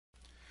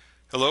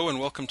Hello and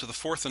welcome to the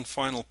fourth and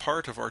final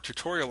part of our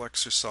tutorial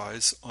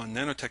exercise on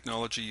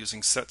nanotechnology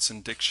using sets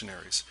and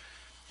dictionaries.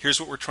 Here's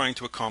what we're trying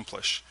to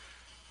accomplish.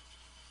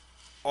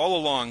 All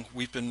along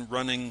we've been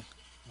running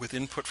with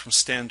input from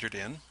standard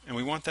in, and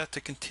we want that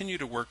to continue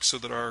to work so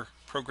that our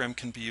program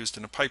can be used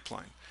in a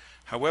pipeline.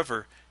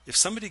 However, if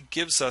somebody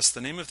gives us the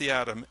name of the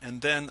atom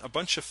and then a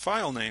bunch of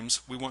file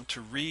names, we want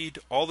to read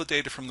all the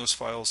data from those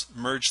files,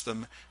 merge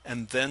them,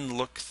 and then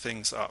look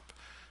things up.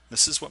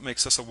 This is what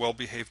makes us a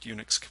well-behaved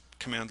Unix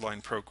command line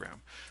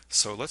program.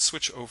 So let's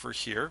switch over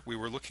here. We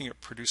were looking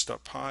at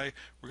produce.py.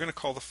 We're going to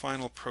call the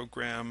final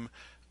program,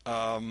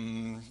 I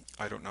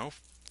don't know,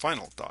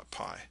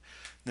 final.py.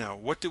 Now,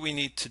 what do we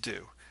need to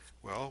do?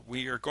 Well,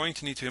 we are going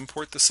to need to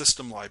import the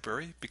system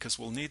library because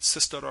we'll need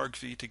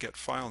sys.argv to get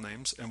file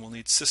names, and we'll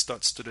need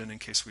sys.stdin in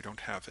case we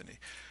don't have any.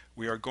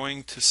 We are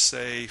going to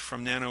say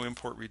from nano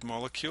import read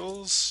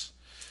molecules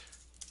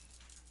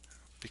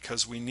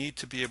because we need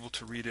to be able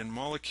to read in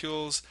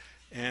molecules.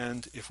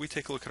 And if we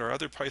take a look at our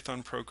other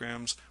Python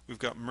programs, we've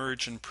got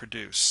merge and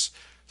produce.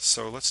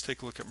 So let's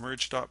take a look at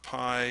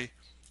merge.py.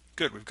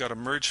 Good, we've got a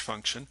merge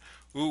function.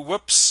 Ooh,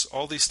 whoops,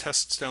 all these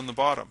tests down the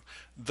bottom.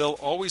 They'll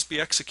always be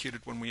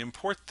executed when we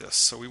import this.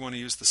 So we want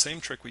to use the same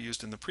trick we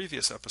used in the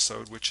previous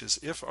episode, which is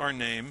if our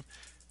name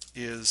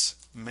is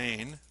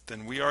main,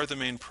 then we are the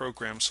main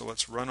program. So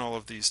let's run all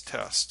of these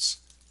tests.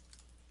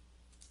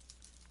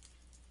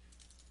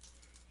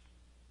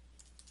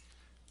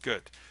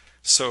 Good.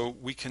 So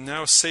we can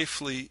now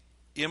safely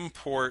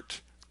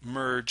import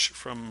merge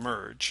from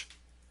merge.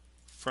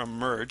 From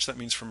merge, that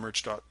means from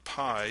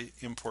merge.py,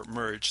 import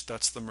merge,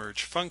 that's the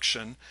merge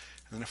function. And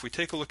then if we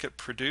take a look at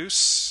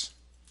produce,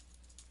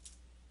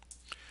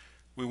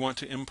 we want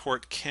to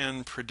import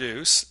can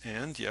produce,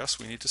 and yes,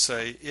 we need to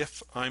say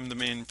if I'm the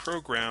main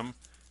program,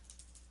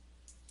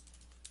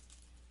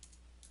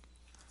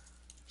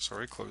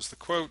 sorry, close the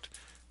quote,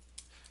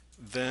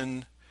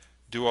 then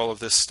do all of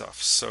this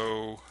stuff.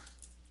 So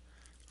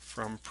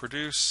from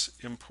produce,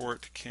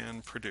 import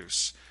can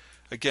produce.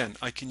 Again,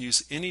 I can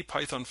use any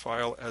Python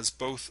file as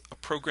both a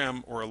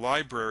program or a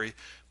library,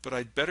 but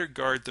I'd better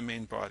guard the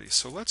main body.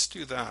 So let's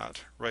do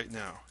that right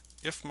now.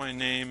 If my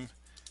name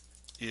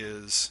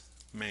is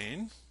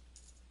main,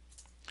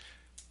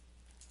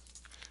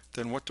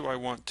 then what do I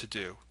want to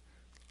do?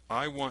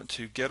 I want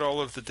to get all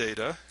of the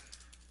data,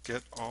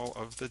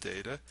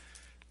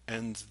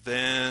 and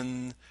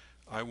then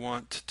I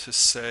want to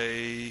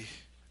say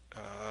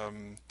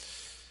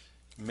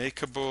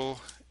makeable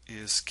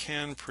is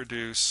can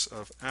produce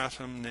of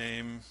atom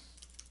name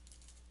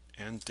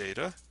and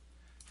data,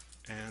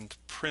 and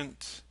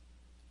print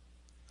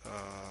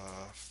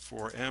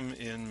for m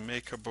in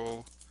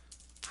makeable,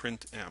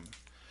 print m.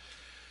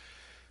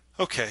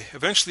 Okay,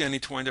 eventually I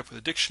need to wind up with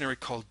a dictionary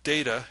called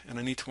data, and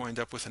I need to wind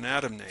up with an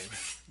atom name.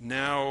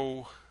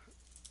 Now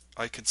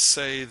I could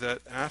say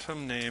that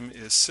atom name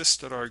is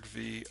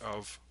sys.argv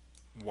of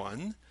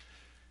 1.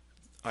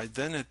 I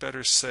then had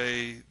better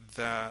say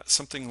that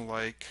something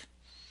like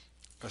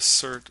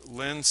assert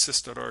len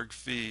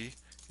sys.argv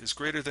is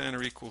greater than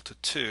or equal to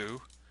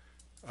 2,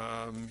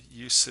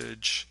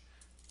 usage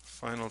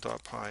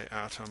final.py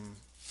atom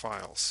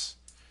files.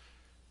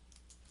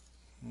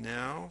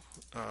 Now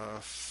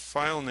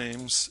file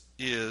names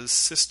is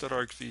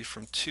sys.argv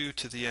from 2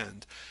 to the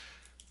end.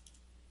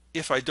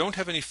 If I don't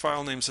have any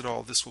file names at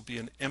all, this will be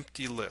an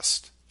empty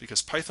list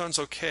because Python's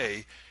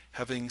okay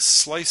having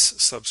slice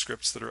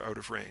subscripts that are out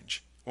of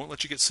range. It won't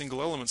let you get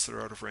single elements that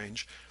are out of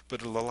range,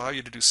 but it'll allow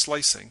you to do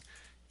slicing.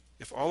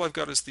 If all I've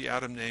got is the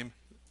atom name,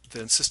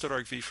 then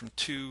sys.argv from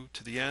 2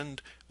 to the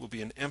end will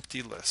be an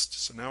empty list.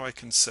 So now I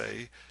can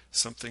say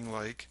something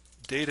like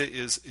data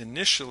is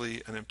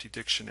initially an empty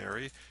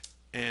dictionary,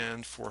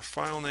 and for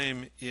file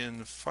name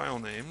in file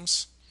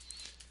names,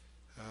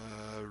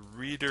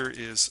 reader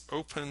is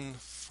open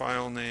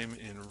file name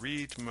in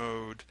read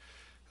mode,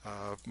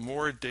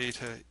 more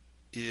data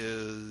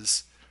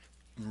is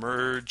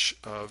merge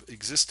of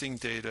existing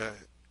data,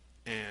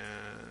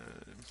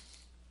 and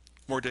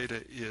more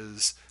data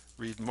is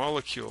read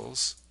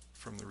molecules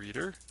from the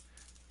reader,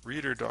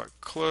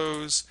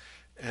 reader.close,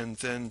 and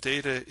then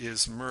data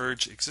is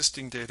merge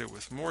existing data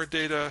with more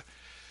data.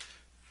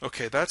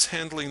 Okay, that's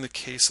handling the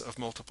case of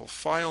multiple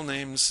file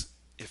names.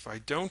 If I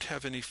don't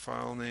have any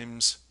file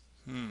names,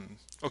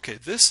 okay,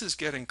 this is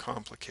getting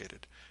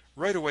complicated.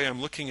 Right away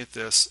I'm looking at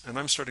this and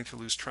I'm starting to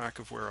lose track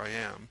of where I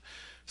am.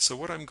 So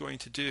what I'm going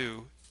to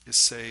do is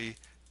say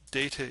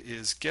data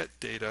is get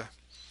data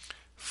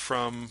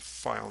from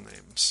file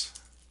names.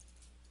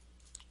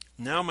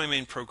 Now my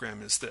main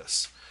program is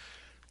this.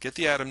 Get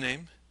the atom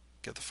name,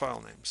 get the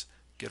file names,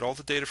 get all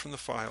the data from the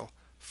file,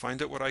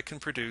 find out what I can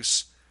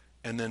produce,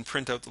 and then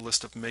print out the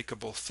list of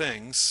makeable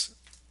things.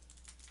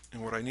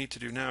 And what I need to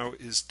do now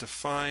is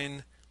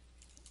define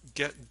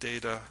get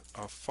data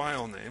of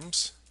file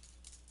names.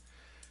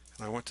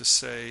 And I want to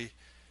say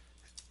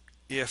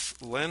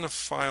if len of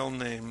file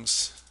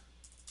names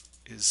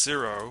is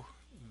 0,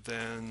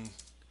 then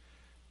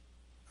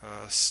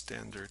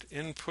standard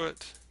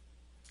input,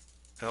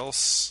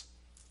 else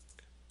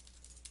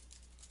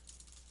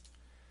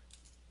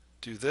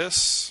do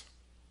this,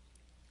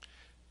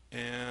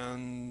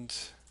 and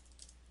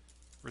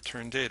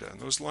return data. And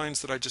those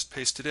lines that I just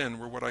pasted in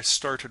were what I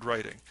started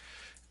writing.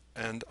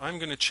 And I'm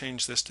going to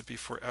change this to be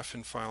for f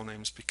in file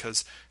names,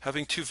 because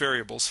having two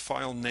variables,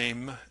 file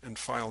name and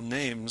file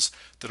names,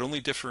 that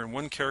only differ in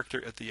one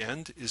character at the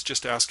end is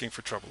just asking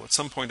for trouble. At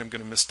some point I'm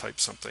going to mistype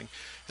something,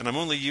 and I'm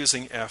only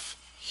using f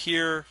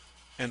here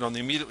and on the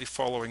immediately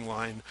following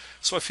line,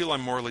 so I feel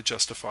I'm morally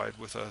justified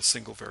with a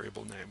single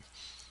variable name.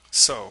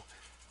 So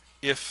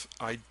if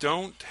I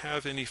don't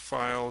have any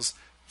files,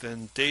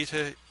 then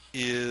data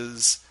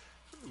is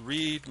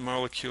read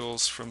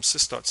molecules from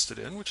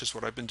sys.stdin, which is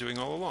what I've been doing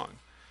all along.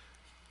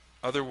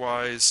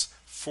 Otherwise,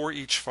 for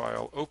each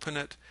file, open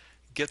it,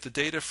 get the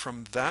data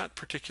from that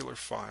particular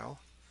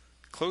file,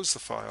 close the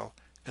file,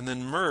 and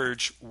then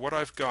merge what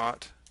I've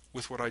got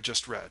with what I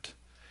just read.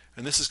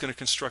 And this is going to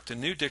construct a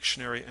new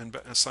dictionary and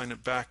assign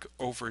it back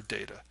over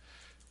data.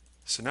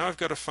 So now I've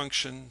got a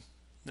function,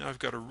 now I've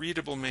got a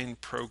readable main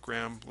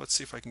program. Let's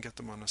see if I can get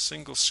them on a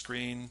single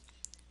screen.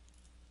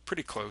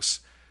 Pretty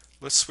close.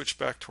 Let's switch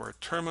back to our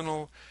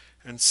terminal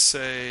and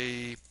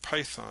say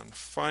Python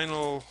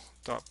final.py.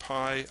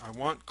 I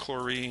want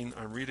chlorine.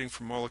 I'm reading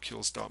from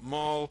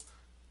molecules.mol,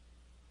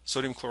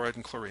 sodium chloride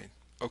and chlorine.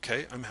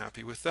 Okay, I'm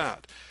happy with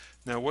that.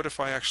 Now what if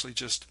I actually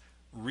just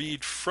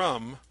read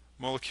from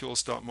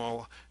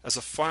molecules.mol as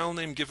a file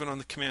name given on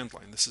the command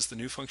line? This is the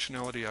new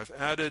functionality I've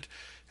added.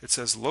 It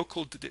says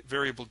local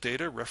variable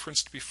data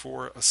referenced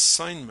before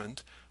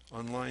assignment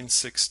on line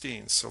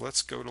 16. So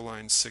let's go to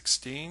line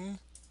 16.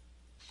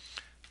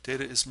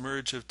 Data is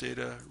merge of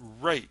data.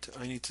 Right,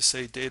 I need to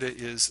say data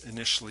is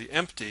initially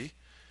empty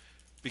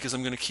because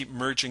I'm going to keep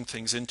merging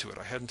things into it.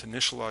 I hadn't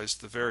initialized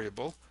the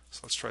variable. So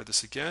let's try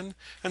this again.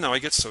 And now I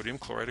get sodium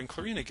chloride and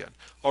chlorine again.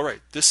 All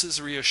right, this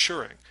is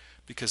reassuring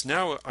because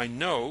now I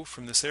know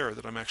from this error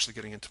that I'm actually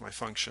getting into my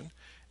function,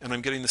 and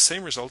I'm getting the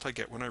same result I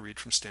get when I read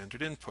from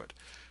standard input.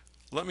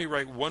 Let me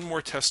write one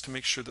more test to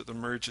make sure that the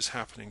merge is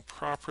happening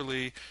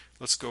properly.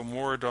 Let's go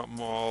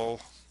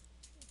more.mol.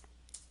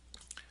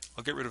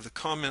 I'll get rid of the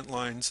comment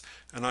lines,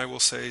 and I will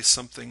say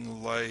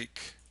something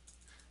like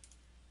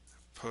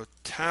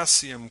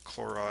potassium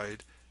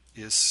chloride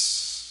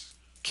is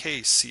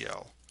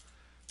KCl.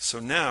 So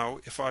now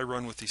if I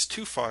run with these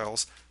two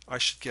files, I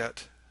should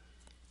get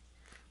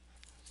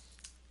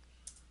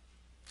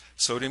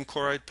sodium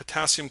chloride,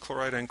 potassium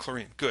chloride, and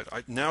chlorine. Good.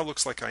 It now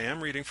looks like I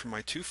am reading from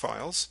my two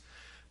files.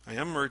 I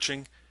am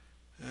merging.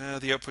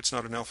 The output's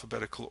not in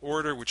alphabetical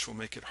order, which will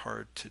make it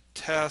hard to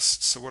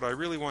test. So what I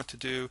really want to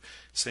do,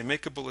 say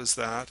makeable is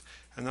that,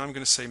 and then I'm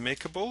going to say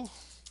makeable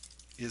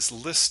is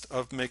list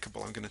of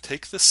makeable. I'm going to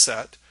take the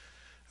set,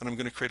 and I'm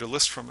going to create a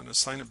list from it and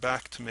assign it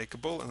back to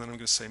makeable, and then I'm going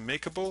to say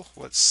makeable,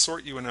 let's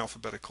sort you in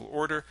alphabetical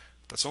order.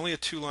 That's only a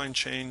two-line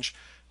change.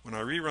 When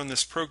I rerun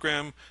this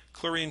program,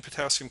 chlorine,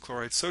 potassium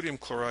chloride, sodium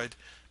chloride,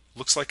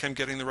 looks like I'm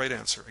getting the right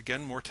answer.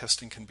 Again, more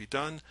testing can be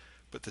done,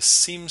 but this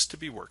seems to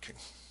be working.